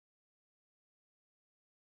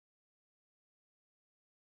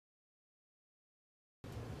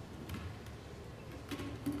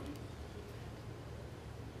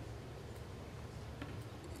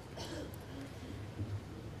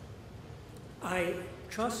I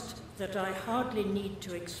trust that I hardly need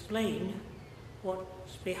to explain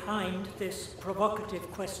what's behind this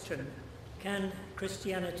provocative question: can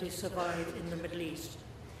Christianity survive in the Middle East?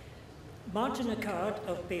 Martin Akkad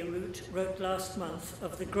of Beirut wrote last month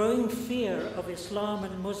of the growing fear of Islam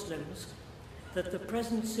and Muslims that the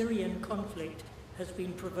present Syrian conflict has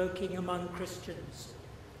been provoking among Christians.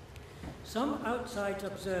 Some outside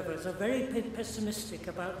observers are very pessimistic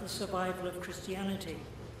about the survival of Christianity.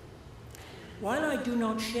 While I do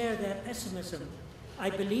not share their pessimism,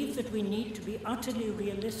 I believe that we need to be utterly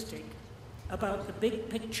realistic about the big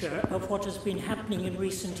picture of what has been happening in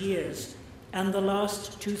recent years and the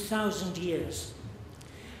last 2,000 years.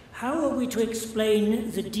 How are we to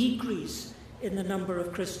explain the decrease in the number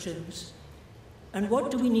of Christians, and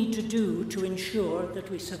what do we need to do to ensure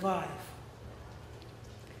that we survive?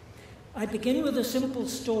 I begin with a simple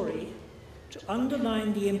story to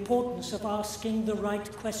underline the importance of asking the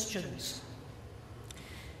right questions.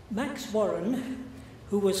 Max Warren,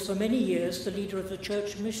 who was for many years the leader of the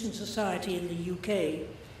Church Mission Society in the UK,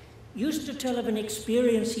 used to tell of an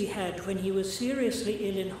experience he had when he was seriously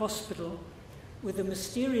ill in hospital with a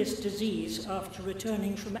mysterious disease after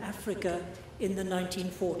returning from Africa in the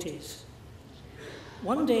 1940s.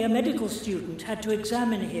 One day, a medical student had to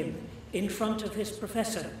examine him in front of his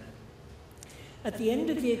professor. At the end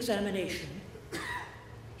of the examination,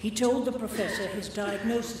 he told the professor his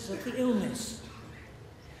diagnosis of the illness.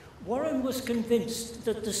 Warren was convinced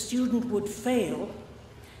that the student would fail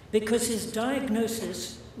because his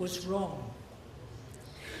diagnosis was wrong.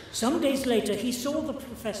 Some days later, he saw the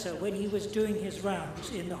professor when he was doing his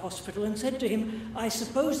rounds in the hospital and said to him, "I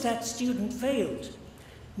suppose that student failed."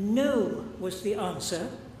 "No," was the answer.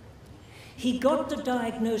 "He got the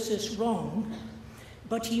diagnosis wrong,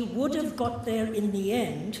 but he would have got there in the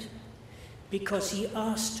end because he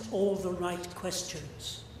asked all the right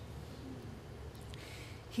questions."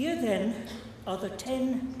 Here then are the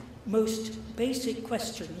 10 most basic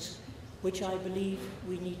questions which I believe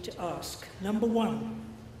we need to ask. Number 1,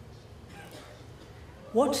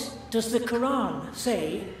 what does the Quran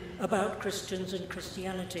say about Christians and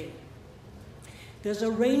Christianity? There's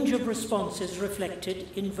a range of responses reflected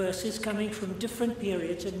in verses coming from different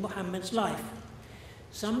periods in Muhammad's life,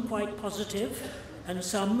 some quite positive and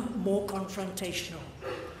some more confrontational.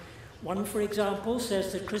 One, for example,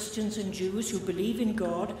 says that Christians and Jews who believe in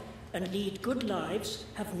God and lead good lives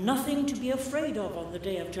have nothing to be afraid of on the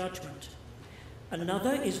day of judgment.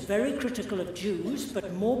 Another is very critical of Jews,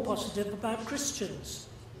 but more positive about Christians.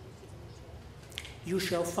 You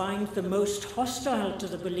shall find the most hostile to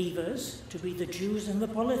the believers to be the Jews and the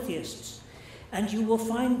polytheists, and you will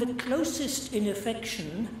find the closest in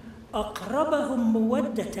affection, aqrabahum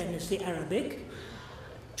muwaddatan is the Arabic,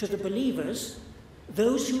 to the believers,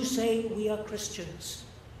 those who say we are Christians.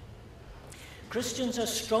 Christians are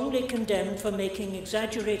strongly condemned for making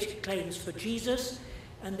exaggerated claims for Jesus,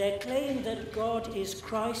 and their claim that God is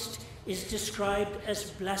Christ is described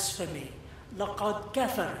as blasphemy. لَقَدْ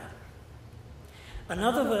كَفَرَ.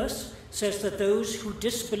 Another verse says that those who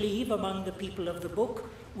disbelieve among the people of the book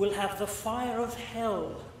will have the fire of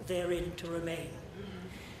hell therein to remain.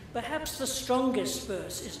 Perhaps the strongest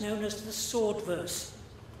verse is known as the sword verse.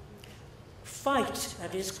 Fight,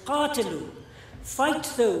 that is, qatilu. Fight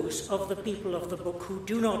those of the people of the book who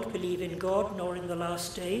do not believe in God nor in the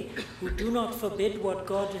last day, who do not forbid what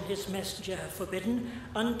God and his messenger have forbidden,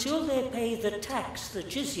 until they pay the tax, the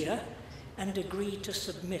jizya, and agree to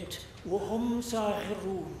submit. وَهُمْ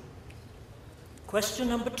صَاغِرُونَ. Question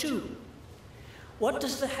number 2. What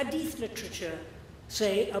does the hadith literature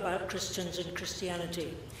say about Christians and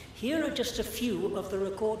Christianity? Here are just a few of the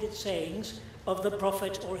recorded sayings of the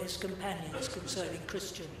Prophet or his companions concerning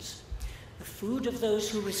Christians. The food of those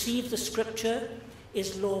who receive the scripture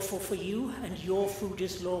is lawful for you, and your food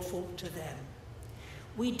is lawful to them.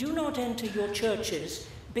 We do not enter your churches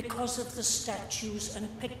because of the statues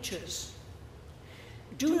and pictures.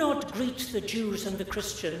 Do not greet the Jews and the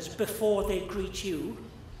Christians before they greet you,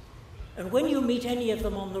 and when you meet any of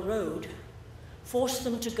them on the road, force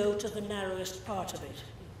them to go to the narrowest part of it.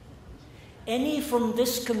 Any from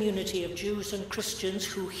this community of Jews and Christians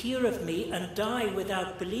who hear of me and die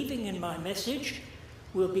without believing in my message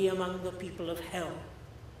will be among the people of hell.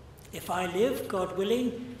 If I live, God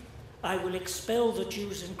willing, I will expel the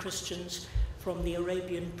Jews and Christians from the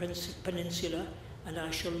Arabian Peninsula, and I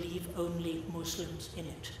shall leave only Muslims in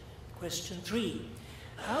it. Question 3.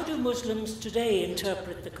 How do Muslims today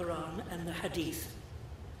interpret the Quran and the Hadith?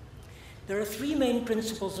 There are 3 main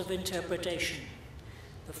principles of interpretation.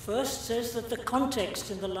 The first says that the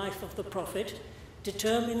context in the life of the Prophet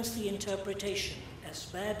determines the interpretation,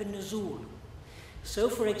 asbab an-nuzul. So,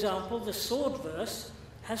 for example, the sword verse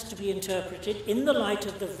has to be interpreted in the light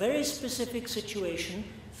of the very specific situation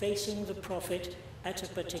facing the prophet at a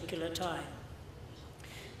particular time.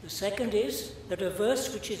 The second is that a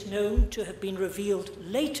verse which is known to have been revealed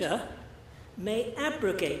later may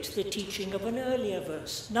abrogate the teaching of an earlier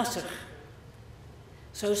verse, nasakh.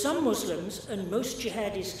 So some Muslims and most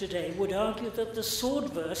jihadis today would argue that the sword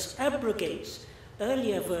verse abrogates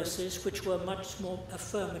earlier verses which were much more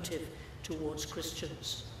affirmative towards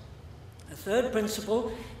Christians. A third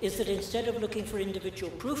principle is that instead of looking for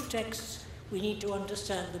individual proof texts, we need to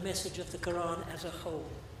understand the message of the Quran as a whole.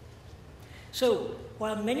 So,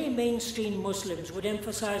 while many mainstream Muslims would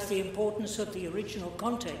emphasize the importance of the original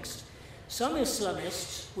context, some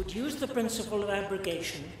Islamists would use the principle of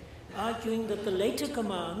abrogation, arguing that the later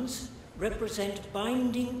commands represent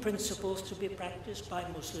binding principles to be practiced by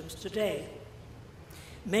Muslims today.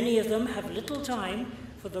 Many of them have little time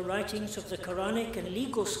for the writings of the Quranic and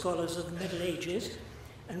legal scholars of the Middle Ages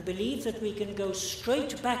and believe that we can go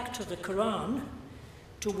straight back to the Quran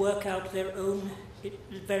to work out their own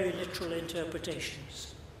very literal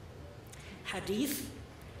interpretations. Hadith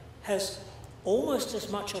has almost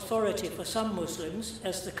as much authority for some Muslims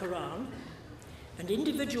as the Quran, and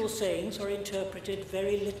individual sayings are interpreted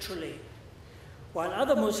very literally, while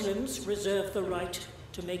other Muslims reserve the right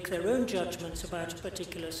to make their own judgments about a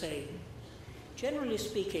particular saying. Generally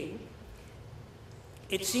speaking,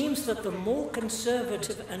 it seems that the more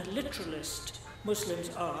conservative and literalist Muslims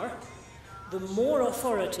are, the more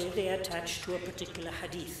authority they attach to a particular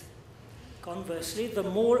hadith. Conversely, the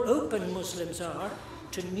more open Muslims are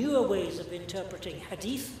to newer ways of interpreting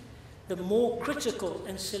hadith, the more critical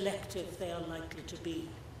and selective they are likely to be.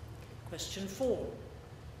 Question 4.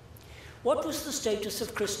 What was the status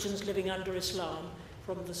of Christians living under Islam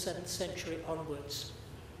from the 7th century onwards?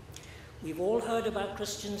 We've all heard about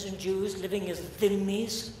Christians and Jews living as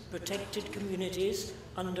dhimmis, protected communities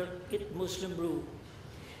under Muslim rule.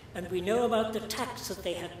 And we know about the tax that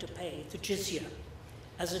they had to pay, the jizya,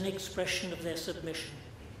 as an expression of their submission.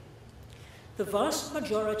 The vast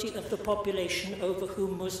majority of the population over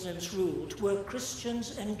whom Muslims ruled were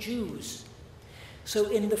Christians and Jews.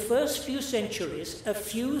 So in the first few centuries, a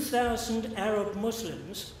few thousand Arab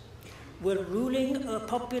Muslims were ruling a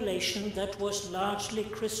population that was largely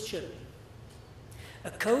Christian.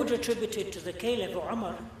 A code attributed to the Caliph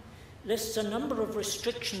Umar lists a number of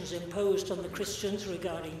restrictions imposed on the Christians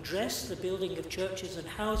regarding dress, the building of churches and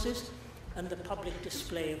houses, and the public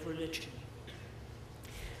display of religion.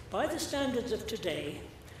 By the standards of today,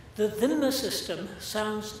 the dhimma system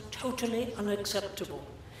sounds totally unacceptable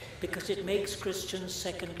because it makes Christians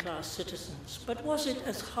second-class citizens. But was it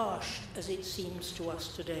as harsh as it seems to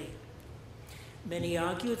us today? Many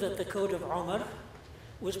argue that the Code of Umar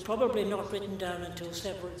was probably not written down until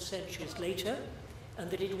several centuries later, and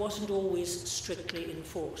that it wasn't always strictly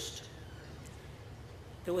enforced.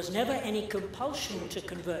 There was never any compulsion to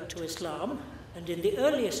convert to Islam, and in the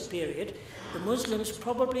earliest period, the Muslims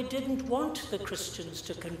probably didn't want the Christians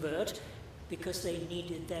to convert because they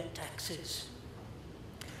needed their taxes.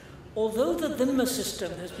 Although the dhimma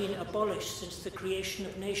system has been abolished since the creation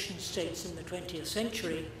of nation-states in the 20th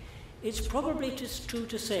century, it's probably true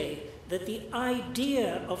to say that the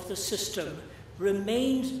idea of the system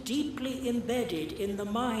remained deeply embedded in the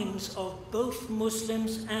minds of both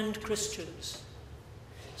Muslims and Christians.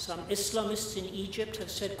 Some Islamists in Egypt have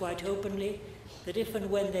said quite openly that if and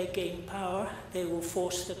when they gain power, they will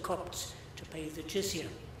force the Copts to pay the jizya.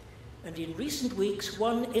 And in recent weeks,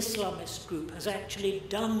 one Islamist group has actually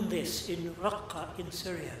done this in Raqqa in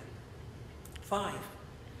Syria. 5.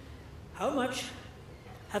 How much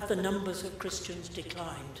have the numbers of Christians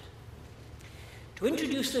declined? To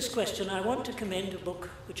introduce this question, I want to commend a book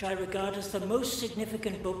which I regard as the most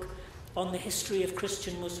significant book on the history of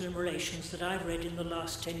Christian-Muslim relations that I've read in the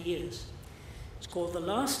last 10 years. It's called The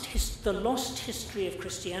Lost History of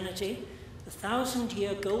Christianity, the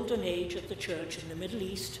 1,000-Year Golden Age of the Church in the Middle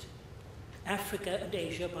East, Africa and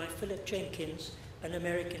Asia by Philip Jenkins, an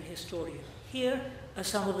American historian. Here are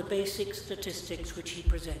some of the basic statistics which he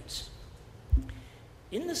presents.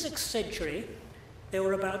 In the 6th century, there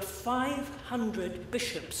were about 500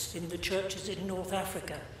 bishops in the churches in North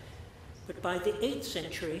Africa, but by the 8th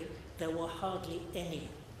century, there were hardly any.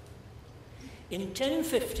 In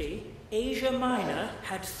 1050, Asia Minor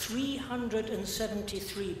had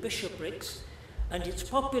 373 bishoprics, and its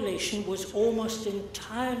population was almost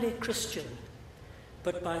entirely Christian.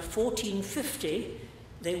 But by 1450,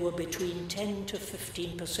 they were between 10 to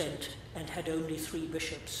 15% and had only 3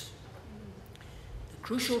 bishops. The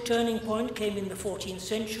crucial turning point came in the 14th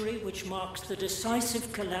century, which marks the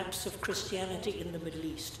decisive collapse of Christianity in the Middle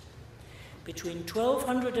East. between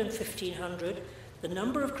 1200 and 1500, the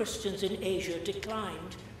number of Christians in Asia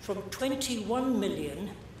declined from 21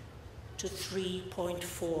 million to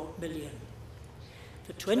 3.4 million.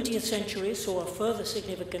 The 20th century saw a further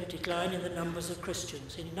significant decline in the numbers of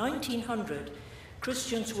Christians. In 1900,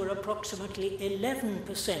 Christians were approximately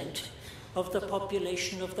 11% of the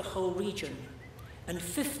population of the whole region, and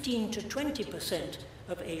 15 to 20%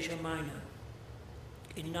 of Asia Minor.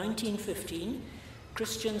 In 1915,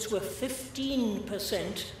 Christians were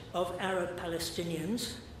 15% of Arab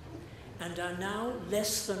Palestinians and are now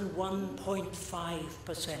less than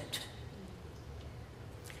 1.5%.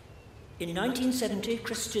 In 1970,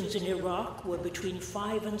 Christians in Iraq were between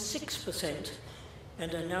 5 and 6%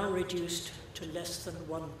 and are now reduced to less than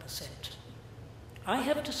 1%. I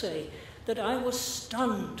have to say that I was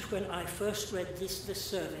stunned when I first read this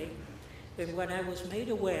survey and when I was made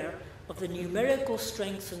aware of the numerical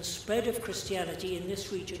strength and spread of Christianity in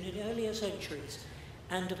this region in earlier centuries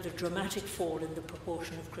and of the dramatic fall in the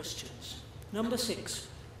proportion of Christians. Number 6.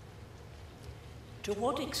 To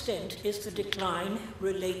what extent is the decline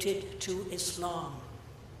related to Islam?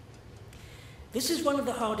 This is one of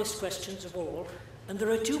the hardest questions of all, and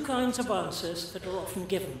there are two kinds of answers that are often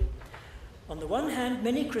given. On the one hand,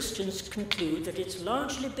 many Christians conclude that it's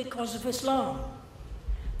largely because of Islam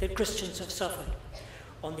that Christians have suffered.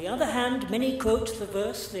 On the other hand, many quote the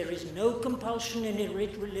verse, "There is no compulsion in a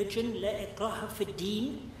religion, la ikraha fi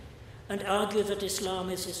din," and argue that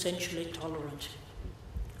Islam is essentially tolerant.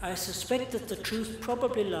 I suspect that the truth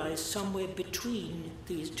probably lies somewhere between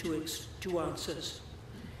these two answers.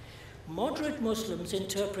 Moderate Muslims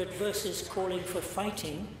interpret verses calling for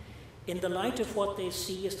fighting in the light of what they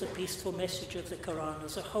see as the peaceful message of the Quran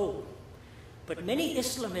as a whole. But many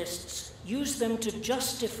Islamists use them to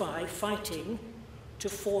justify fighting to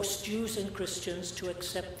force Jews and Christians to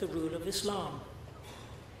accept the rule of Islam.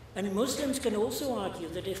 And Muslims can also argue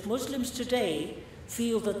that if Muslims today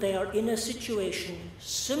feel that they are in a situation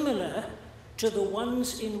similar to the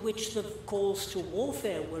ones in which the calls to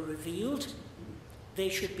warfare were revealed, they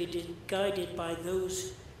should be guided by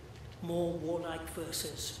those more warlike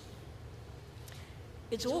verses.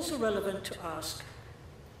 It's also relevant to ask,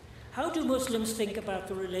 how do Muslims think about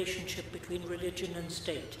the relationship between religion and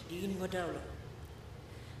state, deen wa dawla?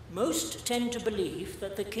 Most tend to believe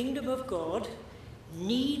that the kingdom of God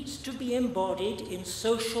needs to be embodied in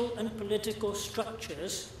social and political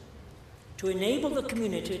structures to enable the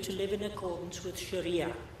community to live in accordance with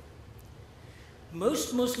Sharia.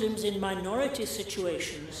 Most Muslims in minority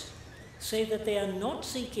situations say that they are not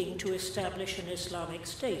seeking to establish an Islamic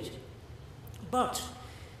state. But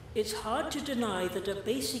it's hard to deny that a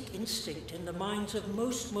basic instinct in the minds of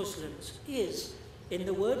most Muslims is, in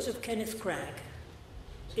the words of Kenneth Cragg,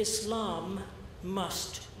 Islam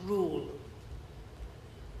must rule.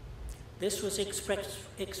 This was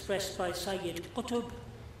expressed by Sayyid Qutb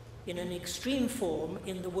in an extreme form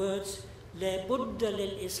in the words, "La budda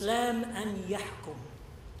lil Islam an yahkum."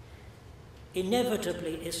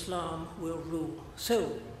 Inevitably, Islam will rule.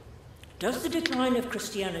 So, does the decline of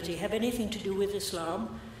Christianity have anything to do with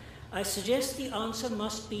Islam? I suggest the answer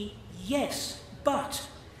must be yes, but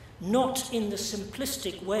not in the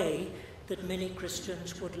simplistic way that many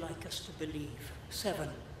Christians would like us to believe.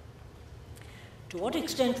 7. To what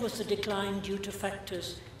extent was the decline due to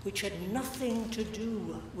factors which had nothing to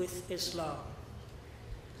do with Islam?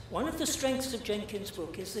 One of the strengths of Jenkins'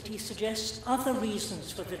 book is that he suggests other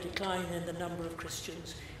reasons for the decline in the number of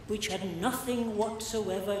Christians which had nothing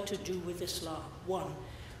whatsoever to do with Islam. 1.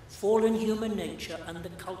 Fallen human nature and the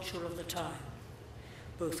culture of the time.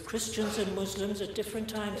 Both Christians and Muslims at different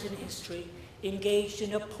times in history engaged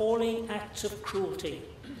in appalling acts of cruelty.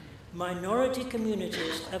 Minority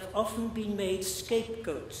communities have often been made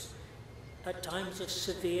scapegoats at times of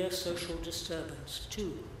severe social disturbance.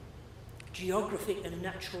 2. Geography and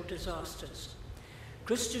natural disasters.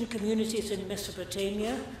 Christian communities in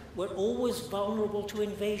Mesopotamia were always vulnerable to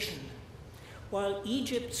invasion, while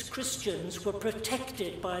Egypt's Christians were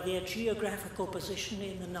protected by their geographical position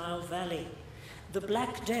in the Nile Valley. The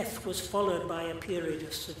Black Death was followed by a period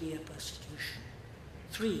of severe persecution.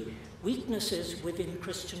 3. Weaknesses within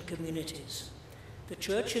Christian communities. The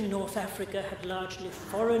church in North Africa had largely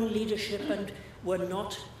foreign leadership and were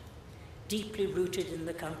not deeply rooted in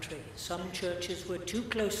the country. Some churches were too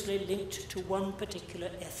closely linked to one particular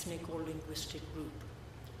ethnic or linguistic group.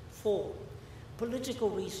 4. Political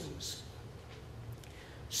reasons.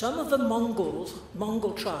 Some of the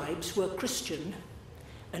Mongol tribes were Christian,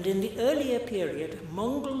 and in the earlier period,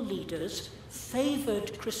 Mongol leaders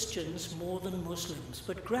favored Christians more than Muslims,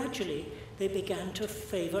 but gradually they began to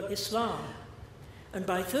favor Islam. and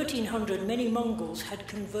by 1300 many Mongols had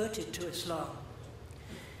converted to Islam.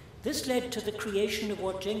 This led to the creation of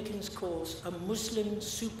what Jenkins calls a Muslim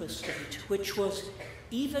superstate, which was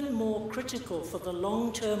even more critical for the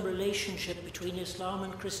long-term relationship between Islam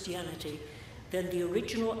and Christianity than the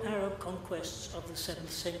original Arab conquests of the 7th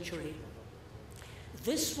century.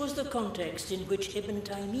 This was the context in which Ibn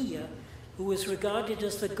Taymiyyah, who was regarded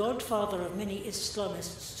as the godfather of many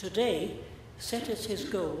Islamists today, set as his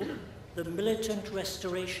goal the militant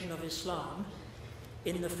restoration of Islam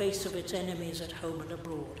in the face of its enemies at home and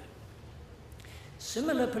abroad.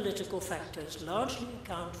 Similar political factors largely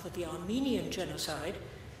account for the Armenian genocide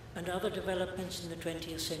and other developments in the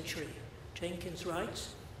 20th century. Jenkins writes,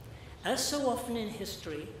 "As so often in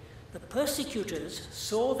history, the persecutors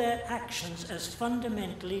saw their actions as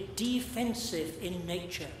fundamentally defensive in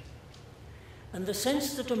nature, and the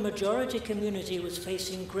sense that a majority community was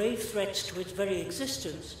facing grave threats to its very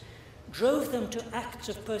existence drove them to acts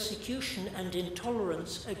of persecution and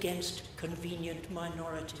intolerance against convenient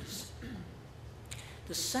minorities.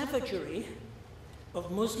 The savagery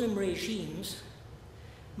of Muslim regimes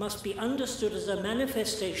must be understood as a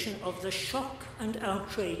manifestation of the shock and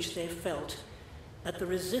outrage they felt at the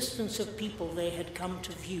resistance of people they had come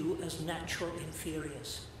to view as natural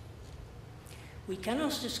inferiors. We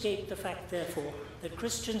cannot escape the fact, therefore, that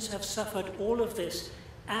Christians have suffered all of this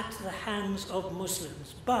at the hands of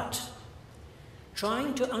Muslims, but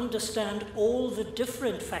trying to understand all the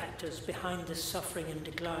different factors behind this suffering and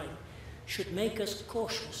decline should make us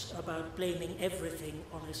cautious about blaming everything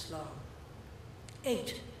on Islam.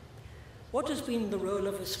 8. What has been the role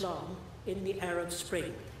of Islam in the Arab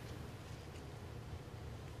Spring?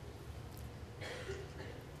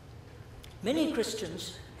 Many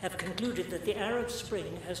Christians have concluded that the Arab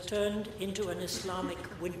Spring has turned into an Islamic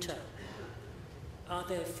winter. Are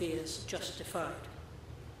their fears justified?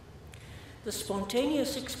 The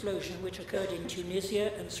spontaneous explosion which occurred in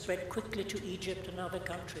Tunisia and spread quickly to Egypt and other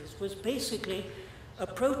countries was basically a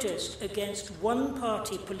protest against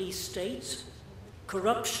one-party police states,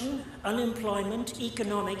 corruption, unemployment,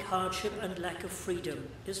 economic hardship, and lack of freedom.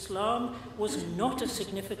 Islam was not a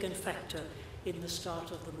significant factor in the start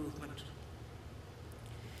of the movement.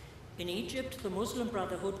 In Egypt, the Muslim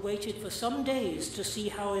Brotherhood waited for some days to see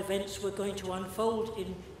how events were going to unfold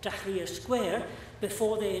in Tahrir Square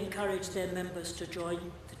before they encouraged their members to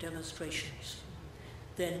join the demonstrations.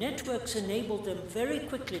 Their networks enabled them very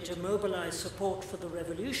quickly to mobilize support for the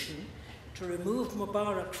revolution, to remove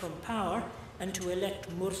Mubarak from power, and to elect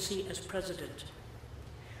Morsi as president.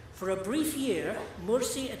 For a brief year,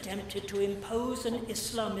 Morsi attempted to impose an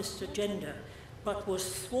Islamist agenda, but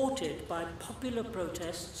was thwarted by popular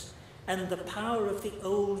protests and the power of the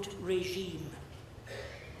old regime.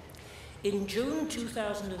 In June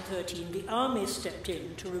 2013, the army stepped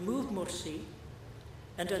in to remove Morsi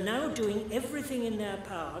and are now doing everything in their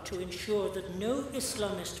power to ensure that no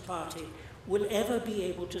Islamist party will ever be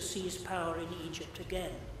able to seize power in Egypt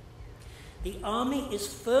again. The army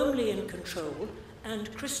is firmly in control,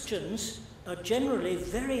 and Christians are generally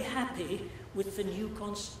very happy with the new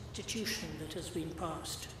constitution that has been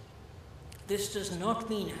passed. This does not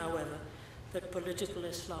mean, however, that political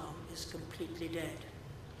Islam is completely dead.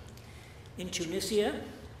 In Tunisia,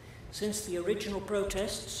 since the original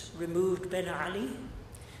protests removed Ben Ali,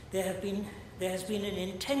 there has been an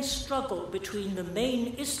intense struggle between the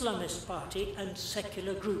main Islamist party and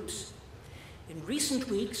secular groups. In recent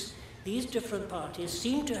weeks, these different parties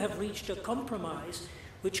seem to have reached a compromise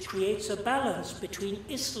which creates a balance between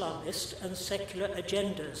Islamist and secular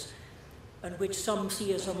agendas, and which some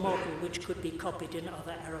see as a model which could be copied in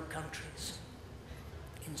other Arab countries.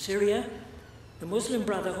 In Syria, the Muslim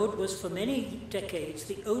Brotherhood was for many decades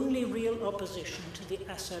the only real opposition to the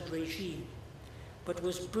Assad regime, but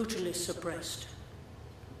was brutally suppressed.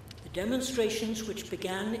 The demonstrations, which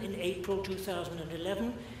began in April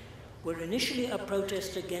 2011, were initially a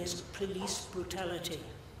protest against police brutality.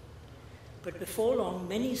 But before long,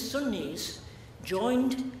 many Sunnis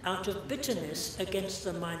joined out of bitterness against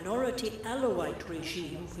the minority Alawite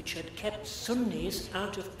regime which had kept Sunnis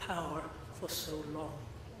out of power for so long.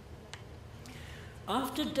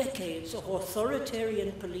 After decades of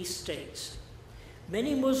authoritarian police states,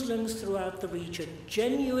 many Muslims throughout the region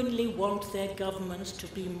genuinely want their governments to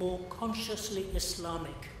be more consciously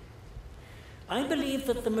Islamic. I believe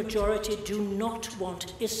that the majority do not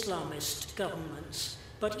want Islamist governments,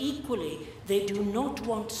 but equally they do not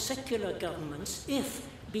want secular governments if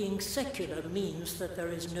being secular means that there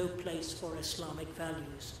is no place for Islamic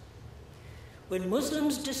values. When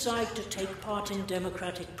Muslims decide to take part in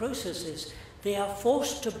democratic processes, they are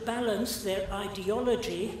forced to balance their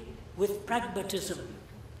ideology with pragmatism.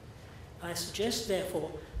 I I suggest, therefore,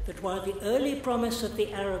 that while the early promise of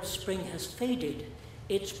the Arab Spring has faded,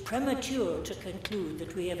 it's premature to conclude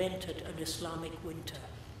that we have entered an Islamic winter.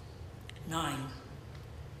 9.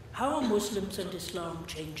 How are Muslims and Islam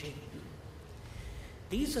changing?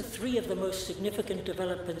 These are three of the most significant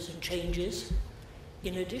developments and changes,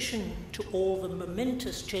 in addition to all the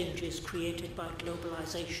momentous changes created by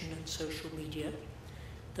globalization and social media,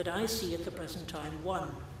 that I see at the present time.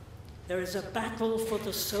 1. There is a battle for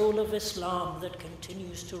the soul of Islam that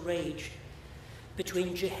continues to rage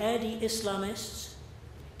between jihadi Islamists,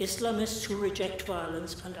 Islamists who reject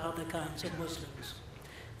violence, and other kinds of Muslims.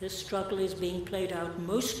 This struggle is being played out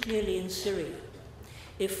most clearly in Syria.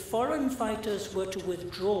 If foreign fighters were to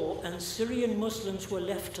withdraw and Syrian Muslims were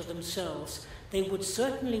left to themselves, they would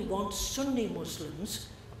certainly want Sunni Muslims,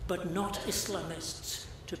 but not Islamists,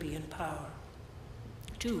 to be in power.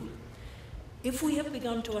 2. If we have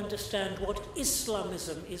begun to understand what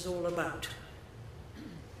Islamism is all about,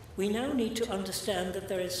 we now need to understand that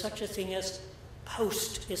there is such a thing as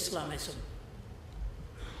post-Islamism.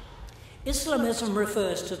 Islamism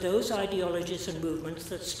refers to those ideologies and movements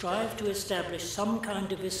that strive to establish some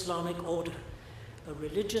kind of Islamic order, a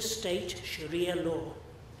religious state, Sharia law.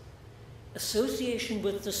 Association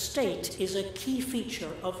with the state is a key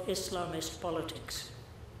feature of Islamist politics.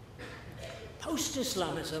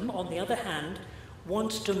 Post-Islamism, on the other hand,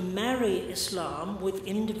 wants to marry Islam with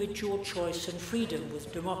individual choice and freedom,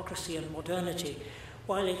 with democracy and modernity.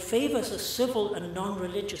 While it favors a civil and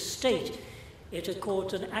non-religious state, it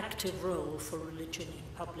accords an active role for religion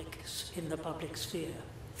in the public sphere.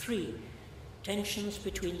 3. Tensions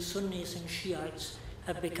between Sunnis and Shiites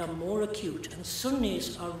have become more acute, and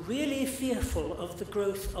Sunnis are really fearful of the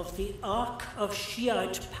growth of the arc of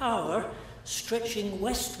Shiite power stretching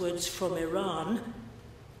westwards from Iran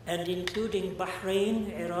and including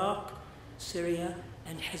Bahrain, Iraq, Syria,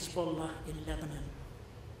 and Hezbollah in Lebanon.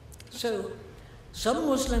 So, some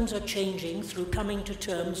Muslims are changing through coming to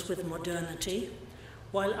terms with modernity,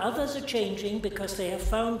 while others are changing because they have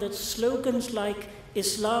found that slogans like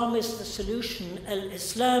Islam is the solution,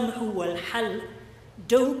 al-Islam huwa al-hal,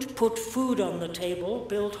 don't put food on the table,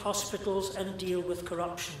 build hospitals, and deal with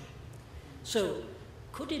corruption. So,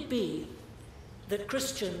 could it be that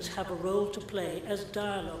Christians have a role to play as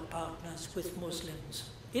dialogue partners with Muslims?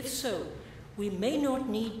 If so, we may not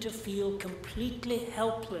need to feel completely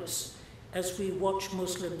helpless as we watch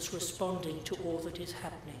Muslims responding to all that is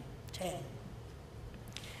happening. 10.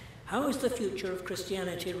 How is the future of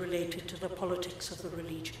Christianity related to the politics of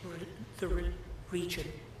the region?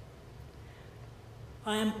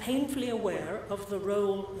 I am painfully aware of the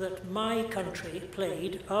role that my country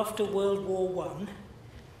played after World War I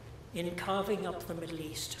in carving up the Middle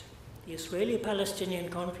East. The Israeli-Palestinian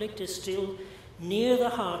conflict is still near the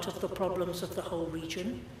heart of the problems of the whole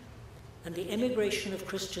region, and the emigration of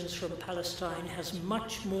Christians from Palestine has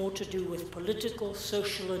much more to do with political,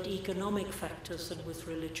 social, and economic factors than with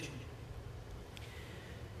religion.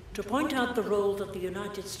 To point out the role that the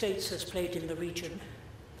United States has played in the region,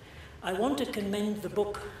 I want to commend the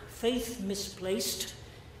book Faith Misplaced,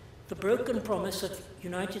 The Broken Promise of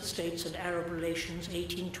United States and Arab Relations,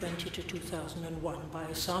 1820 to 2001, by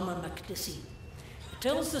Osama Makdisi.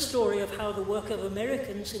 Tells the story of how the work of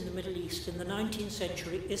Americans in the Middle East in the 19th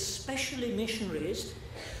century, especially missionaries,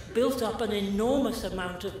 built up an enormous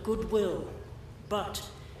amount of goodwill. But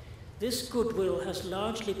this goodwill has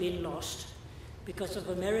largely been lost because of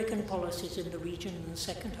American policies in the region in the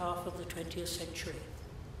second half of the 20th century.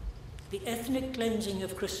 The ethnic cleansing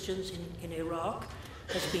of Christians in Iraq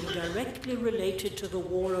has been directly related to the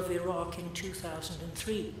war of Iraq in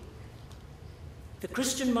 2003. The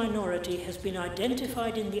Christian minority has been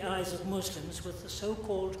identified in the eyes of Muslims with the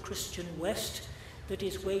so-called Christian West that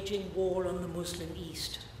is waging war on the Muslim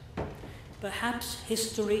East. Perhaps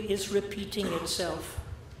history is repeating itself.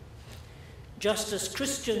 Just as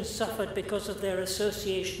Christians suffered because of their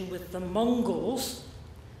association with the Mongols,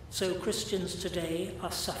 so Christians today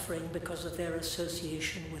are suffering because of their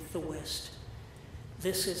association with the West.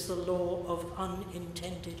 This is the law of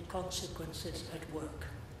unintended consequences at work.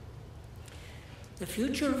 The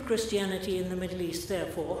future of Christianity in the Middle East,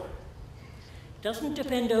 therefore, doesn't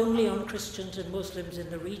depend only on Christians and Muslims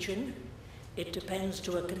in the region. It depends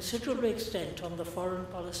to a considerable extent on the foreign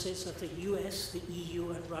policies of the US, the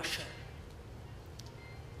EU, and Russia.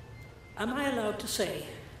 Am I allowed to say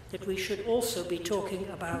that we should also be talking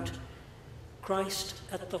about Christ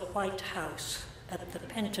at the White House, at the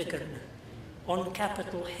Pentagon, on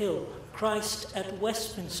Capitol Hill, Christ at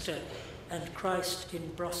Westminster, and Christ in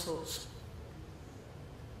Brussels?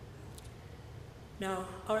 Now,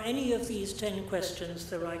 are any of these 10 questions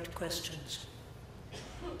the right questions?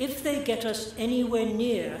 If they get us anywhere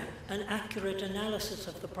near an accurate analysis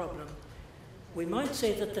of the problem, we might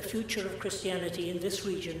say that the future of Christianity in this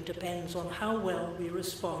region depends on how well we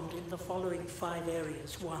respond in the following 5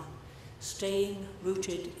 areas. 1, staying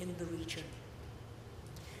rooted in the region.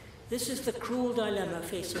 This is the cruel dilemma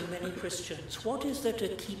facing many Christians. What is there to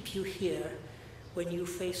keep you here when you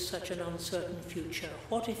face such an uncertain future?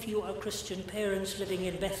 What if you are Christian parents living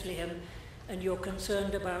in Bethlehem and you're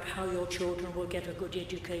concerned about how your children will get a good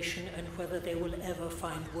education and whether they will ever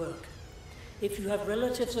find work? If you have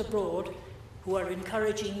relatives abroad who are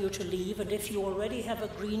encouraging you to leave, and if you already have a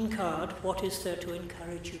green card, what is there to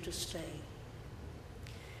encourage you to stay?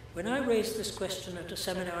 When I raised this question at a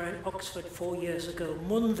seminar in Oxford 4 years ago,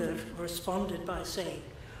 Mundhir responded by saying,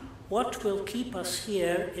 "What will keep us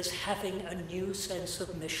here is having a new sense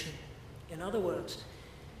of mission." In other words,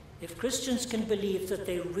 if Christians can believe that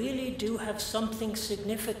they really do have something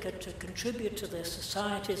significant to contribute to their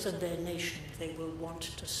societies and their nation, they will want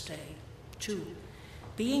to stay. 2,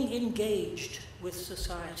 being engaged with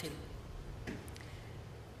society.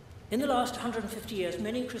 In the last 150 years,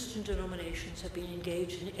 many Christian denominations have been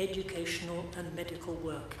engaged in educational and medical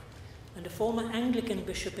work. And a former Anglican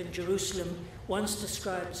bishop in Jerusalem once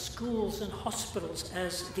described schools and hospitals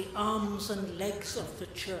as the arms and legs of the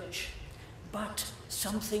church. But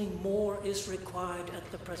something more is required at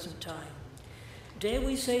the present time. Dare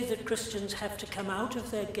we say that Christians have to come out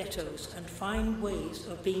of their ghettos and find ways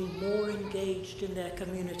of being more engaged in their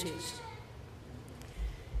communities?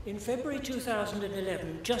 In February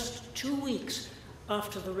 2011, just 2 weeks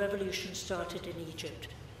after the revolution started in Egypt,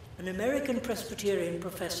 an American Presbyterian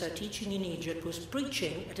professor teaching in Egypt was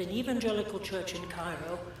preaching at an evangelical church in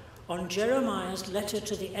Cairo on Jeremiah's letter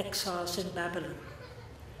to the exiles in Babylon.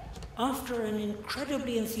 After an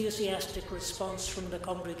incredibly enthusiastic response from the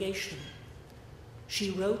congregation, she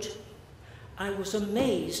wrote, "I was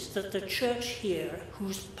amazed that the church here,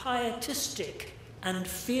 whose pietistic and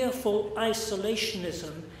fearful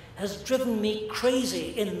isolationism has driven me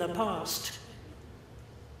crazy in the past,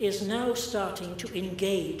 is now starting to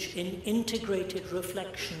engage in integrated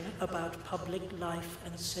reflection about public life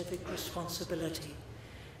and civic responsibility.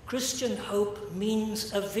 Christian hope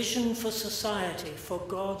means a vision for society, for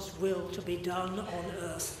God's will to be done on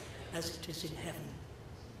earth as it is in heaven."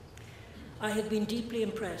 I have been deeply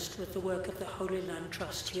impressed with the work of the Holy Land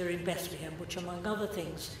Trust here in Bethlehem, which, among other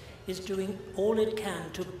things, is doing all it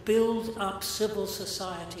can to build up civil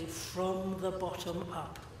society from the bottom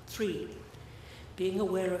up. 3, being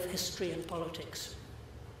aware of history and politics.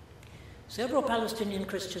 Several Palestinian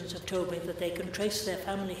Christians have told me that they can trace their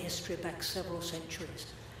family history back several centuries.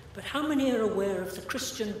 But how many are aware of the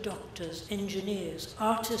Christian doctors, engineers,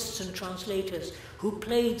 artists and translators who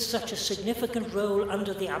played such a significant role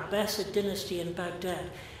under the Abbasid dynasty in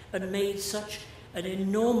Baghdad and made such an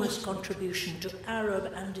enormous contribution to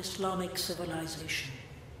Arab and Islamic civilization?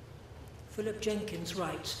 Philip Jenkins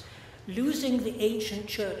writes, "Losing the ancient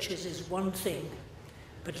churches is one thing,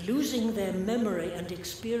 but losing their memory and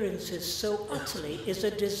experiences so utterly is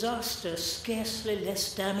a disaster scarcely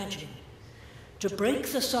less damaging. To break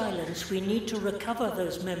the silence, we need to recover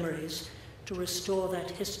those memories, to restore that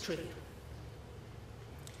history."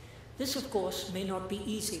 This, of course, may not be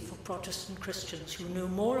easy for Protestant Christians who knew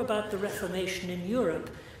more about the Reformation in Europe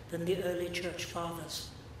than the early church fathers,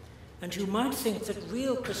 and who might think that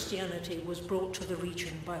real Christianity was brought to the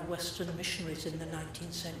region by Western missionaries in the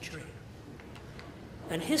 19th century.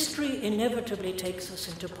 And history inevitably takes us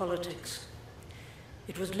into politics.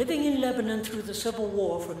 It was living in Lebanon through the Civil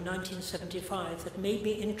War from 1975 that made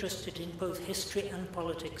me interested in both history and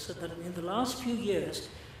politics, and that in the last few years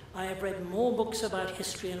I have read more books about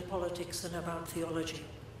history and politics than about theology.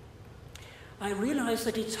 I realize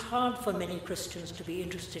that it's hard for many Christians to be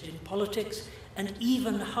interested in politics, and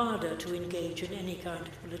even harder to engage in any kind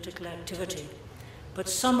of political activity. But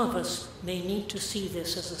some of us may need to see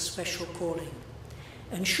this as a special calling.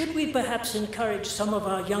 And should we perhaps encourage some of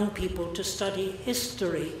our young people to study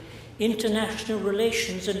history, international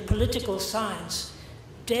relations, and political science,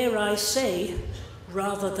 dare I say,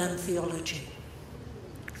 rather than theology?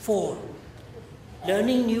 4,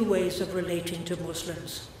 learning new ways of relating to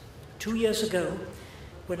Muslims. 2 years ago,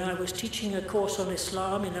 when I was teaching a course on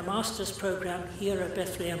Islam in a master's program here at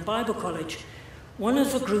Bethlehem Bible College, one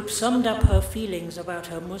of the group summed up her feelings about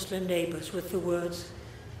her Muslim neighbors with the words,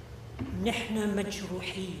 "Nihna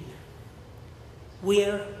majruhin,"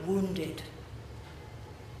 we're wounded.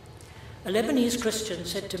 A Lebanese Christian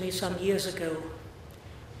said to me some years ago,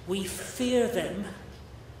 "We fear them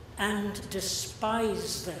and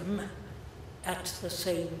despise them at the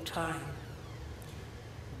same time."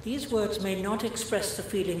 These words may not express the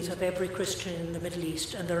feelings of every Christian in the Middle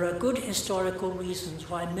East, and there are good historical reasons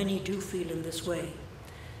why many do feel in this way.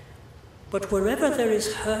 But wherever there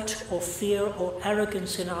is hurt or fear or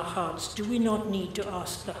arrogance in our hearts, do we not need to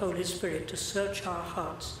ask the Holy Spirit to search our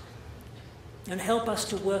hearts and help us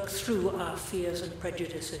to work through our fears and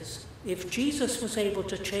prejudices? If Jesus was able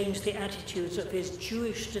to change the attitudes of his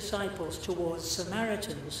Jewish disciples towards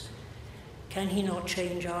Samaritans, can he not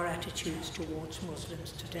change our attitudes towards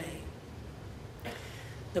Muslims today?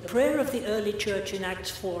 The prayer of the early church in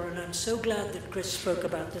Acts 4, and I'm so glad that Chris spoke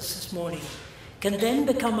about this morning, can then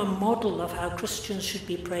become a model of how Christians should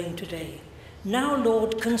be praying today. Now,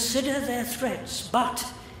 Lord, consider their threats, but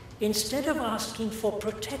instead of asking for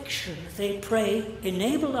protection, they pray,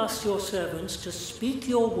 enable us, your servants, to speak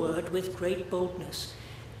your word with great boldness.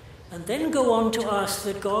 And then go on to ask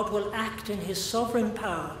that God will act in his sovereign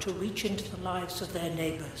power to reach into the lives of their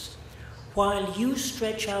neighbors, while you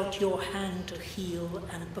stretch out your hand to heal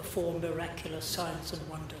and perform miraculous signs and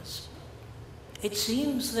wonders. It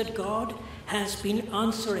seems that God has been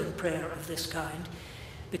answering prayer of this kind,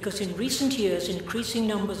 because in recent years, increasing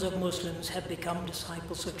numbers of Muslims have become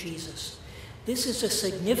disciples of Jesus. This is a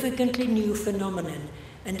significantly new phenomenon,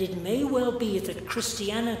 and it may well be that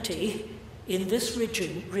Christianity in this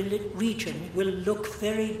region will look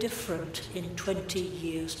very different in 20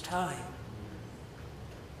 years' time.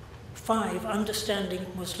 5, understanding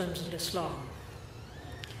Muslims and Islam.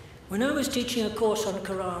 When I was teaching a course on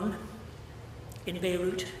Quran in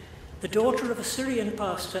Beirut, the daughter of a Syrian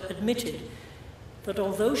pastor admitted that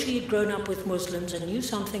although she had grown up with Muslims and knew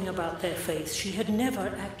something about their faith, she had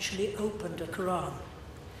never actually opened a Quran.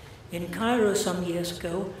 In Cairo some years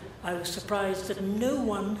ago, I was surprised that no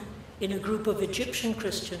one in a group of Egyptian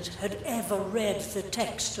Christians had ever read the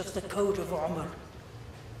text of the Code of Umar.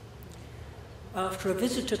 After a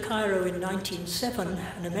visit to Cairo in 1907,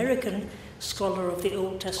 an American scholar of the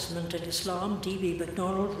Old Testament and Islam, D.B.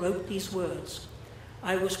 MacDonald, wrote these words: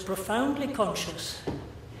 "I was profoundly conscious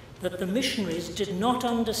that the missionaries did not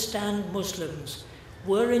understand Muslims,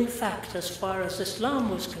 were in fact, as far as Islam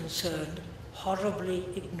was concerned, horribly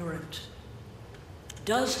ignorant."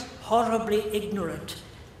 Does horribly ignorant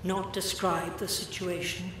not describe the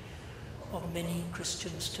situation of many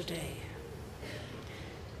Christians today?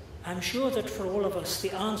 I'm sure that for all of us, the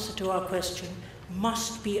answer to our question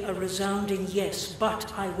must be a resounding yes,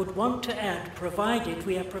 but I would want to add, provided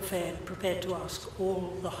we are prepared to ask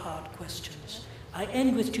all the hard questions. I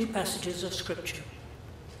end with 2 passages of Scripture.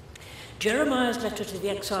 Jeremiah's letter to the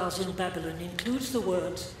exiles in Babylon includes the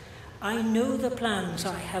words, "I know the plans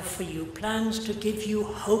I have for you, plans to give you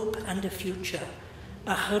hope and a future."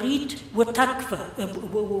 Acharit wa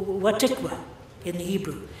tikva in the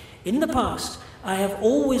Hebrew. In the past, I have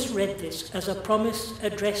always read this as a promise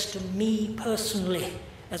addressed to me personally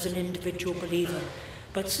as an individual believer.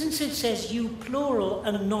 But since it says you plural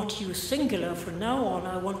and not you singular, from now on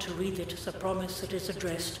I want to read it as a promise that is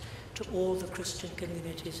addressed to all the Christian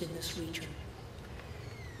communities in this region.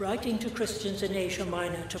 Writing to Christians in Asia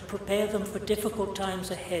Minor to prepare them for difficult times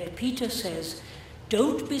ahead, Peter says,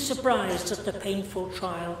 "Don't be surprised at the painful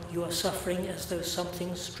trial you are suffering as though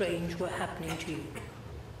something strange were happening to you."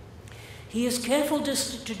 He is careful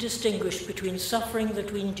to distinguish between suffering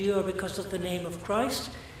that we endure because of the name of Christ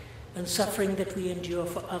and suffering that we endure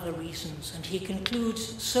for other reasons. And he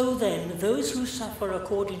concludes, "So then, those who suffer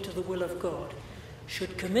according to the will of God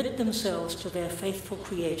should commit themselves to their faithful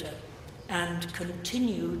Creator and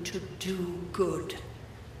continue to do good."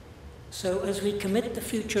 So as we commit the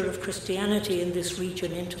future of Christianity in this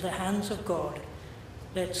region into the hands of God,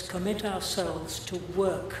 let's commit ourselves to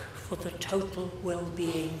work for the total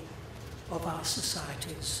well-being of our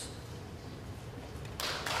societies.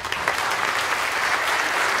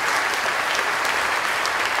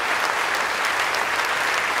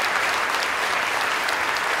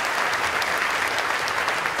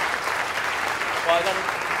 Well,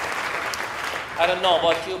 I don't know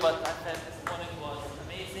about you, but I thought this morning was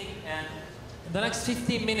amazing. And in the next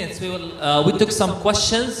 15 minutes, we took some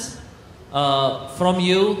questions from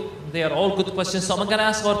you. They are all good questions. So I'm going to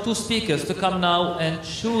ask our 2 speakers to come now and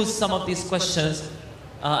choose some of these questions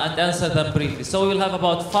and answer them briefly. So we will have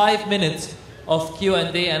about 5 minutes of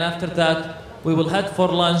Q&A, and after that, we will head for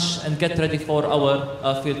lunch and get ready for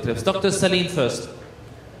our field trips. Dr. Salim first.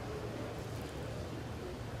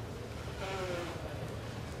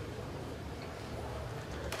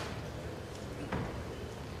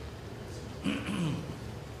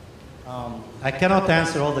 I cannot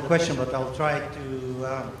answer all the questions, but I'll try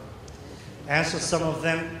to answer some of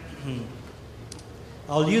them.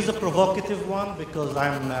 I'll use a provocative one because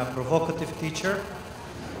I'm a provocative teacher.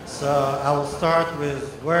 So I will start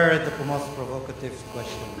with where are the most provocative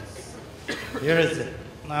questions. Here is it.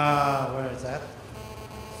 Where is that?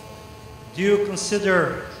 Do you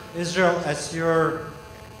consider Israel as your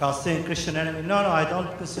Palestinian Christian enemy? No, I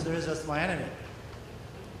don't consider Israel as my enemy.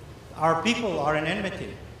 Our people are in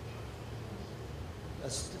enmity.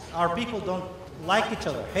 Our people don't like each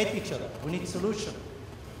other, hate each other. We need solution.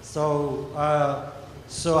 So how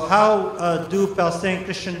do Palestinian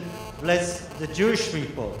Christians bless the Jewish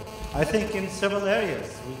people? I think in several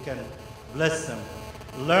areas we can bless them.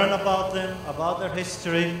 Learn about them, about their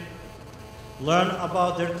history, learn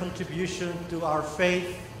about their contribution to our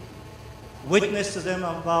faith, witness to them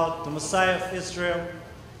about the Messiah of Israel,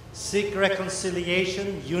 seek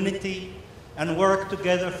reconciliation, unity, and work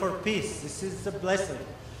together for peace. This is the blessing.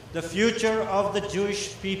 The future of the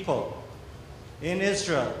Jewish people in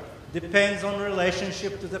Israel depends on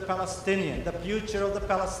relationship to the Palestinian. The future of the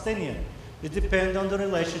Palestinian, it depends on the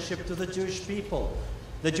relationship to the Jewish people.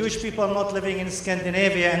 The Jewish people are not living in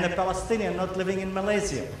Scandinavia and the Palestinians are not living in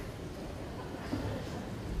Malaysia.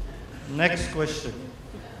 Next question.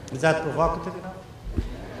 Is that provocative enough?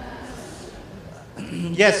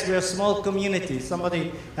 Yes, we are a small community.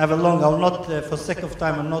 Somebody have a long, I will not, for sake of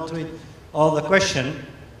time, I will not read all the question.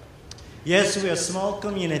 Yes, we are a small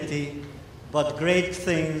community, but great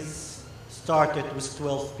things started with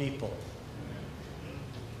 12 people.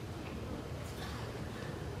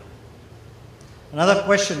 Another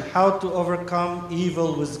question, how to overcome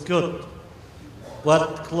evil with good?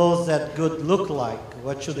 What clothes that good look like?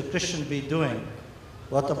 What should a Christian be doing?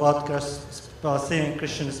 What about Palestinian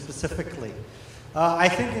Christians specifically? I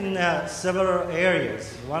think in several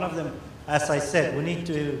areas. One of them, as I said, we need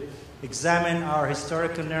to examine our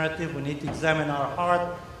historical narrative. We need to examine our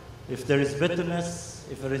heart. If there is bitterness,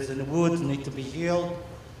 if there is a wound, it needs to be healed.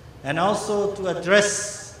 And also to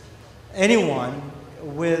address anyone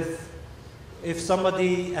with, if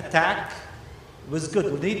somebody attack, was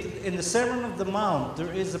good. We need, in the Sermon of the Mount,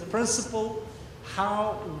 there is a principle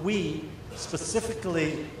how we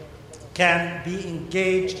specifically can be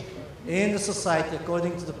engaged in the society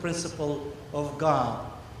according to the principle of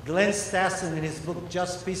God. Glenn Stassen, in his book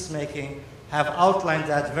Just Peacemaking, have outlined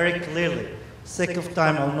that very clearly. Sake of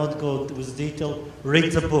time, I will not go with detail.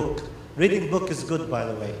 Read the book. Reading book is good, by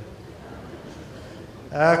the way.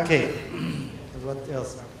 Okay. What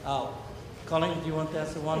else? Colin, do you want to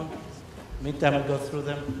answer one? Meantime, I'll go through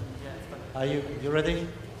them. Are you ready?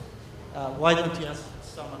 Why don't you ask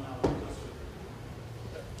someone now?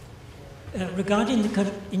 Regarding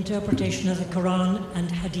the interpretation of the Quran and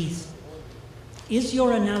Hadith, is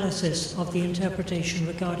your analysis of the interpretation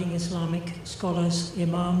regarding Islamic scholars,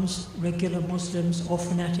 imams, regular Muslims, or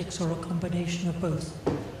fanatics, or a combination of both?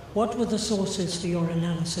 What were the sources for your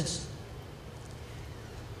analysis?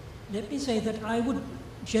 Let me say that I would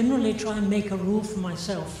generally try and make a rule for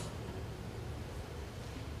myself.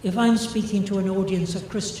 If I'm speaking to an audience of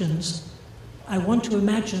Christians, I want to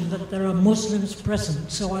imagine that there are Muslims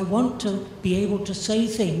present, so I want to be able to say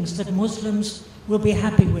things that Muslims will be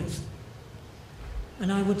happy with.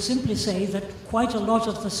 And I would simply say that quite a lot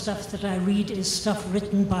of the stuff that I read is stuff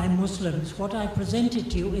written by Muslims. What I presented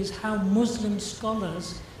to you is how Muslim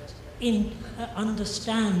scholars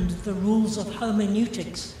understand the rules of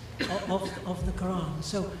hermeneutics of the Quran.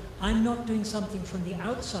 So I'm not doing something from the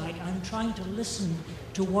outside. I'm trying to listen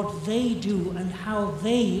to what they do and how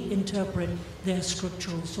they interpret their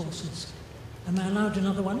scriptural sources. Am I allowed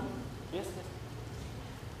another one? Yes.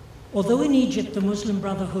 Although in Egypt the Muslim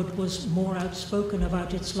Brotherhood was more outspoken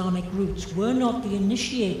about Islamic roots, were not the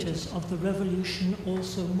initiators of the revolution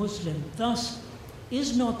also Muslim? Thus,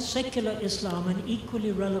 is not secular Islam an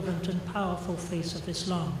equally relevant and powerful face of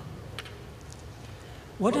Islam?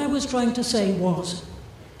 What I was trying to say was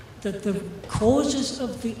that the causes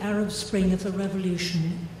of the Arab Spring, of the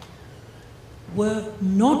revolution, were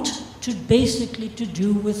not basically to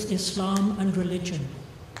do with Islam and religion.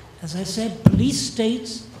 As I said, police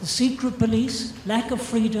states, the secret police, lack of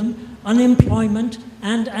freedom, unemployment,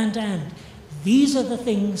 and. These are the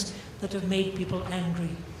things that have made people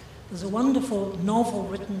angry. There's a wonderful novel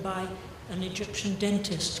written by an Egyptian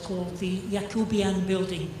dentist called the Yaqubian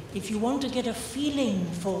Building. If you want to get a feeling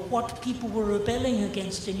for what people were rebelling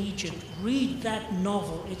against in Egypt, read that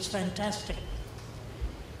novel. It's fantastic.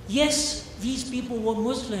 Yes, these people were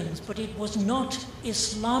Muslims, but it was not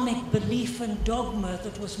Islamic belief and dogma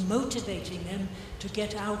that was motivating them to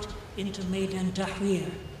get out into Maidan Tahrir.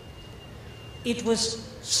 It was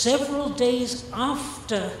several days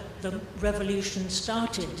after the revolution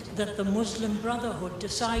started that the Muslim Brotherhood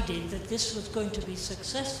decided that this was going to be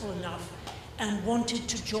successful enough and wanted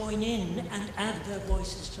to join in and add their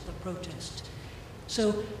voices to the protest.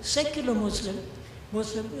 So secular Muslim,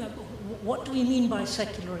 what do we mean by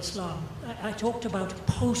secular Islam? I talked about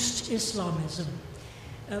post-Islamism.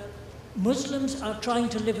 Muslims are trying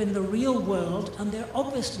to live in the real world, and they're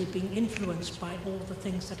obviously being influenced by all the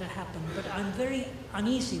things that are happening. But I'm very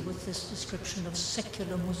uneasy with this description of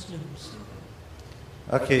secular Muslims.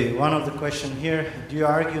 Okay, one of the questions here, do you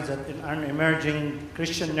argue that in an emerging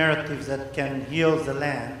Christian narratives that can heal the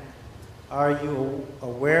land, are you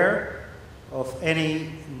aware of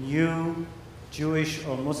any new Jewish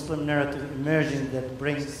or Muslim narrative emerging that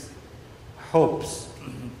brings hopes?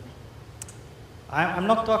 I'm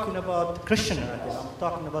not talking about Christian narrative, I'm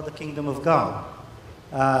talking about the kingdom of God.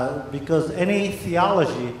 Because any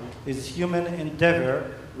theology is human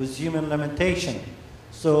endeavor with human limitation.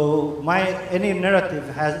 So any narrative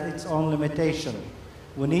has its own limitation.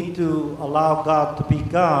 We need to allow God to be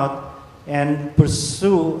God and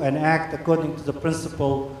pursue and act according to the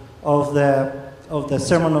principle of the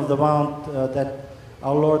Sermon on the Mount that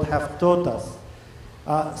our Lord have taught us.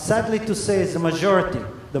 Sadly to say, is the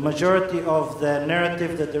majority of the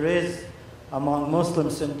narrative that there is among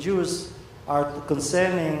Muslims and Jews are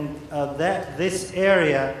concerning that this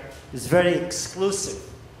area is very exclusive.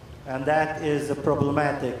 And that is a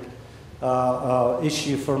problematic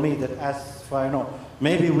issue for me that, as far as I know,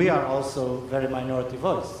 maybe we are also very minority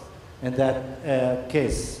voice in that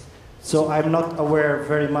case. So I'm not aware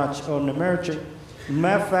very much on emerging.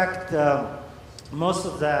 Matter of fact, most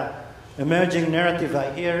of the emerging narrative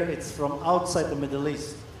I hear, it's from outside the Middle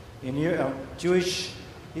East. In Jewish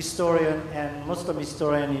historian and Muslim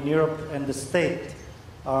historian in Europe and the state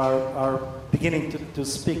are beginning to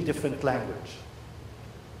speak different language.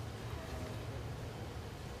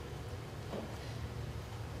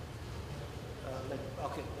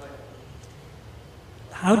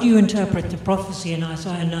 How do you interpret the prophecy in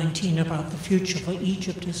Isaiah 19 about the future for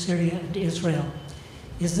Egypt, Assyria, and Israel?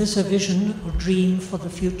 Is this a vision or dream for the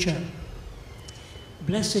future?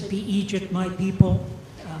 Blessed be Egypt, my people,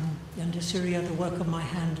 and Assyria, the work of my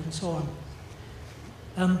hand, and so on.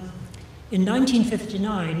 In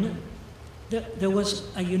 1959, there was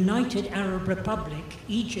a united Arab republic,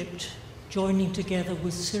 Egypt, joining together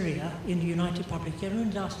with Syria in the United Republic. It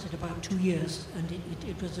only lasted about 2 years, and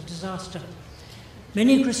it was a disaster.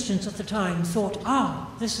 Many Christians at the time thought,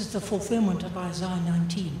 this is the fulfillment of Isaiah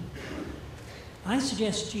 19. I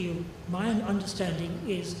suggest to you, my understanding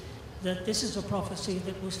is that this is a prophecy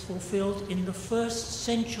that was fulfilled in the first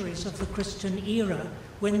centuries of the Christian era,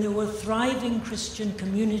 when there were thriving Christian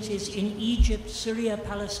communities in Egypt, Syria,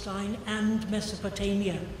 Palestine, and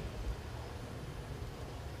Mesopotamia.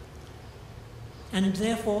 And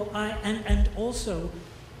therefore, and also,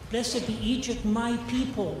 blessed be Egypt, my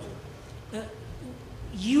people.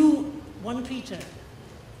 1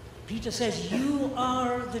 Peter says, you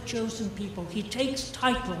are the chosen people. He takes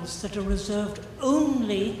titles that are reserved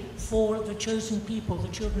only for the chosen people, the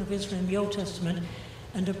children of Israel in the Old Testament,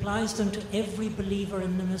 and applies them to every believer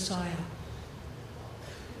in the Messiah.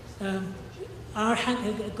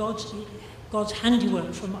 God's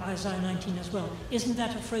handiwork from Isaiah 19 as well. Isn't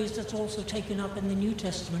that a phrase that's also taken up in the New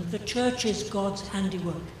Testament? The church is God's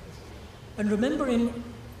handiwork. And remember, in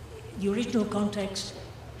the original context,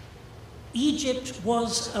 Egypt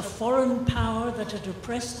was a foreign power that had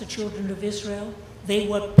oppressed the children of Israel. They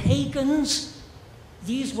were pagans.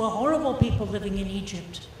 These were horrible people living in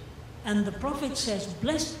Egypt. And the prophet says,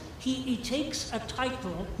 blessed, he takes a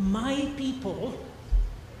title, my people,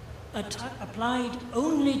 applied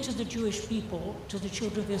only to the Jewish people, to the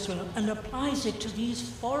children of Israel, and applies it to these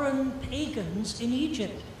foreign pagans in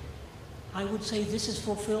Egypt. I would say this is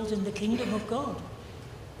fulfilled in the kingdom of God,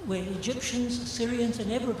 where Egyptians, Syrians, and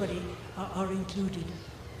everybody are included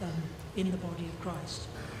in the body of Christ.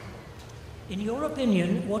 In your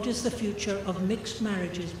opinion, what is the future of mixed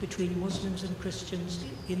marriages between Muslims and Christians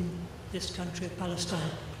in this country of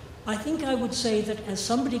Palestine? I think I would say that as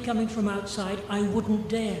somebody coming from outside, I wouldn't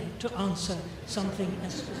dare to answer something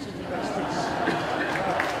as specific as this.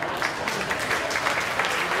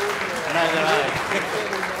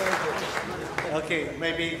 Okay,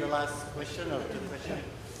 maybe the last question or two questions.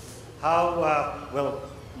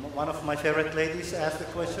 One of my favorite ladies asked the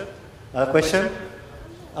question. To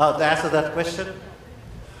answer that question?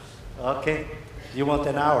 Okay, you want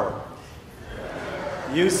an hour.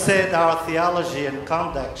 You said our theology and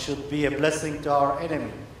conduct should be a blessing to our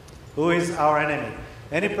enemy. Who is our enemy?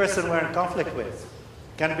 Any person we're in conflict with.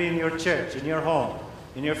 Can be in your church, in your home,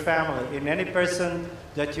 in your family, in any person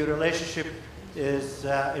that your relationship is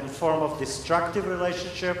in form of destructive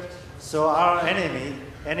relationship. So our enemy,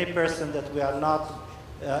 any person that we are not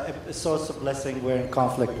a source of blessing, we're in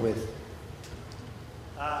conflict with.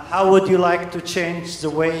 How would you like to change the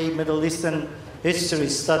way Middle Eastern history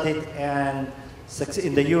is studied and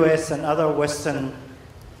in the US and other Western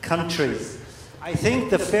countries? I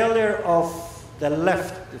think the failure of the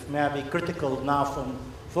left, if may I be critical now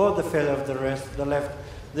for the failure of the left,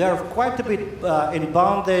 they are quite a bit in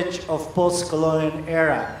bondage of post-colonial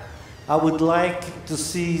era. I would like to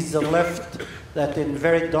see the left that in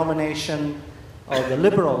very domination, or the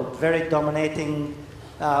liberal, very dominating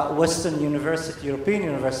Western university, European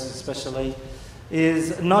universities especially,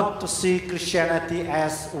 is not to see Christianity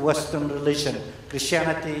as Western religion.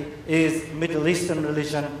 Christianity is Middle Eastern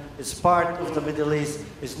religion, is part of the Middle East,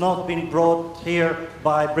 is not being brought here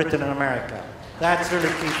by Britain and America. That's really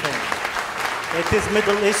key thing. It is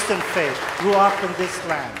Middle Eastern faith, grew up in this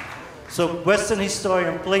land. So Western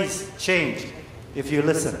historian, please change if you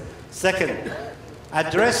listen. Second,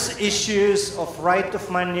 address issues of right of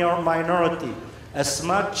minority. As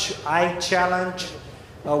much I challenge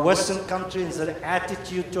Western countries and their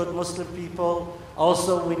attitude toward Muslim people,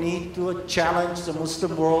 also we need to challenge the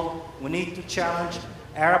Muslim world. We need to challenge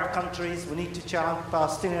Arab countries. We need to challenge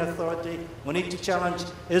Palestinian Authority. We need to challenge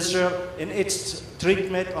Israel in its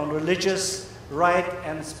treatment on religious right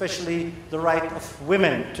and especially the right of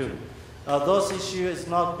women too. Those issues have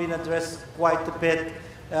not been addressed quite a bit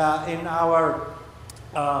in our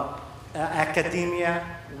academia.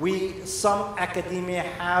 Some academia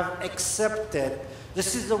have accepted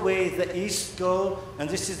this is the way the East go and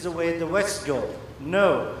this is the way the West go.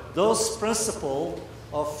 No, those principles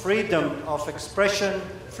of freedom of expression,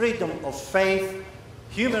 freedom of faith,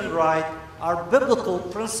 human right are biblical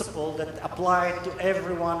principles that apply to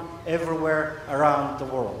everyone, everywhere around the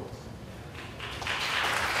world.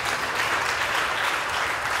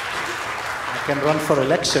 I can run for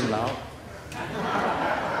election now.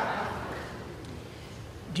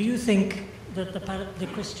 Do you think that the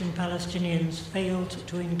Christian Palestinians failed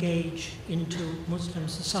to engage into Muslim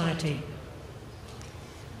society?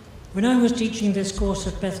 When I was teaching this course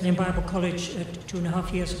at Bethlehem Bible College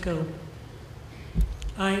 2.5 years ago,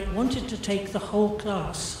 I wanted to take the whole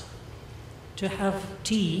class to have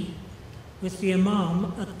tea with the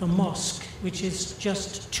imam at the mosque, which is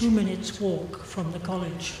just 2 minutes walk from the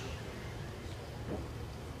college.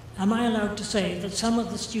 Am I allowed to say that some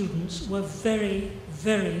of the students were very,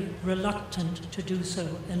 very reluctant to do so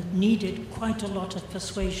and needed quite a lot of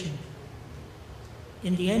persuasion?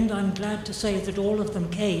 In the end, I'm glad to say that all of them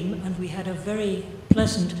came, and we had a very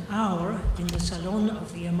pleasant hour in the salon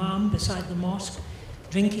of the imam beside the mosque,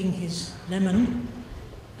 drinking his lemon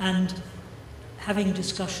and having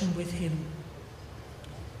discussion with him.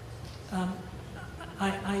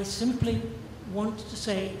 I simply want to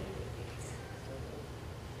say,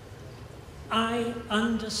 I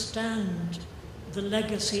understand the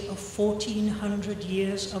legacy of 1400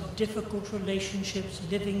 years of difficult relationships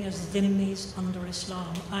living as dhimmis under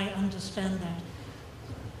Islam. I understand that.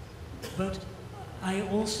 But I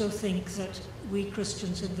also think that we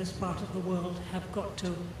Christians in this part of the world have got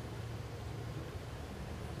to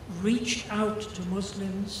reach out to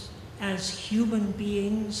Muslims as human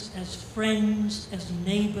beings, as friends, as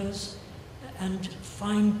neighbors, and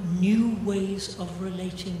find new ways of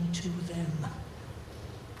relating to them.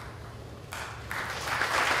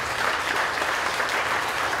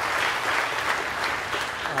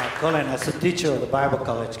 Colin, as a teacher of the Bible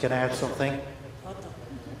College, can I add something?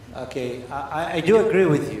 Okay, I do agree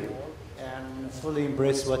with you and fully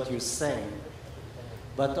embrace what you're saying.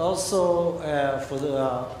 But also for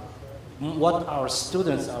what our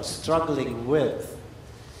students are struggling with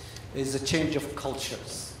is a change of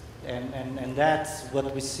cultures. And that's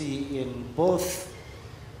what we see in both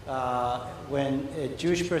when a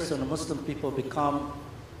Jewish person or Muslim people become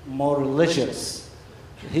more religious,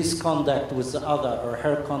 his conduct with the other or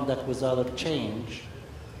her conduct with the other change.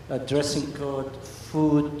 Dressing code,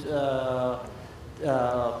 food,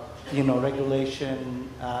 regulation,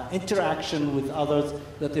 interaction with others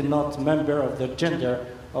that are not member of their gender,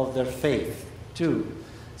 of their faith, too.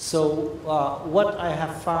 So what I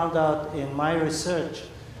have found out in my research,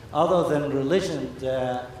 other than religion,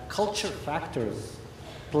 the culture factors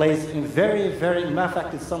plays a very, very, in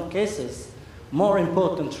fact, in some cases, more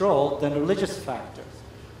important role than religious factors.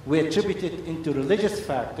 We attribute it into religious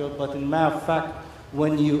factor, but in matter of fact,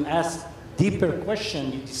 when you ask deeper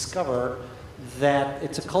question, you discover that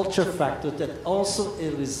it's a culture factor that also a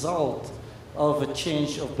result of a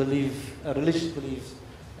change of belief, religious beliefs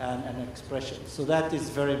and expression. So that is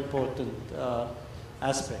very important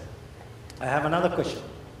aspect. I have another question.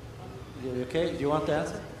 You okay? Do you want to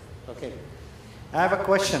answer? Okay. I have a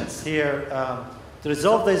question here. To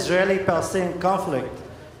resolve the Israeli-Palestinian conflict,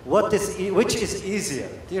 which is easier?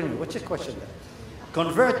 Tell me, what's your question there?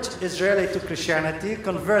 convert Israeli to Christianity,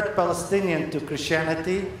 convert Palestinian to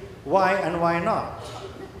Christianity. Why and why not?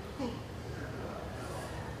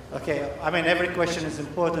 Okay, I mean, every question is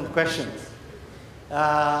important question.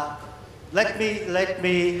 Let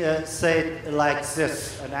me say it like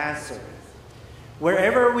this, an answer.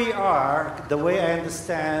 Wherever we are, the way I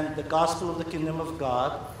understand the gospel of the kingdom of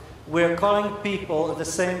God, we're calling people at the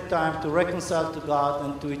same time to reconcile to God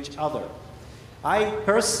and to each other. I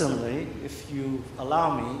personally, if you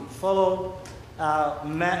allow me, follow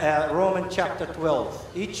Romans chapter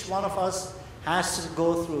 12. Each one of us has to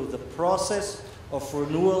go through the process of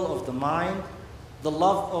renewal of the mind, the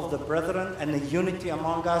love of the brethren, and the unity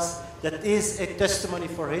among us that is a testimony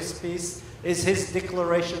for His peace, is His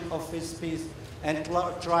declaration of His peace, and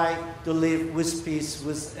try to live with peace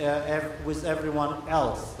with everyone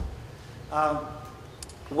else.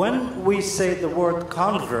 When we say the word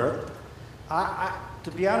convert,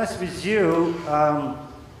 to be honest with you,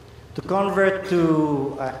 to convert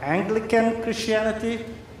to Anglican Christianity,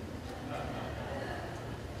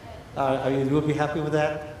 you will be happy with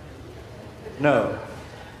that? No.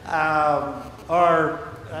 Or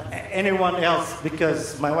anyone else,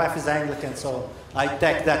 because my wife is Anglican, so I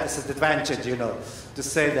take that as an advantage, you know, to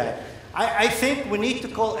say that. I think we need to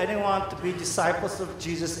call anyone to be disciples of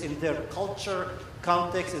Jesus in their culture,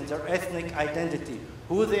 context, in their ethnic identity.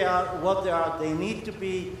 Who they are, what they are, they need to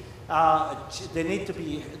be, they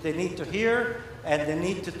need to hear, and they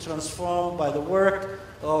need to transform by the work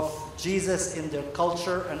of Jesus in their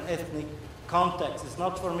culture and ethnic context. It's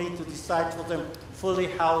not for me to decide for them fully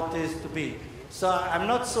how it is to be. So I'm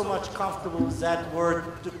not so much comfortable with that word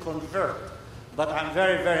to convert, but I'm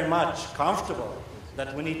very, very much comfortable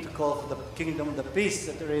that we need to call for the kingdom, the peace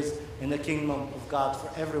that there is in the kingdom of God for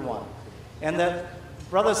everyone. And that,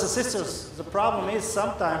 brothers and sisters, the problem is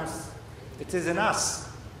sometimes it is in us.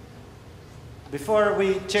 Before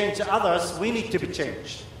we change others, we need to be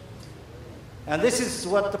changed. And this is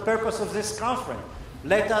what the purpose of this conference.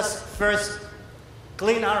 Let us first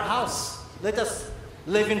clean our house. Let us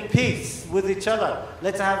live in peace with each other.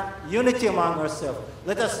 Let's have unity among ourselves.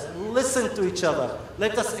 Let us listen to each other.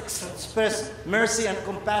 Let us express mercy and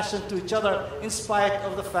compassion to each other in spite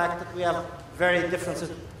of the fact that we have very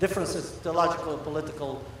differences theological,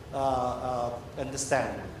 political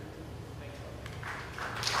understanding.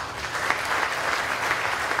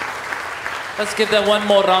 Let's give them one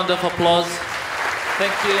more round of applause.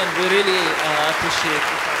 Thank you, and we really appreciate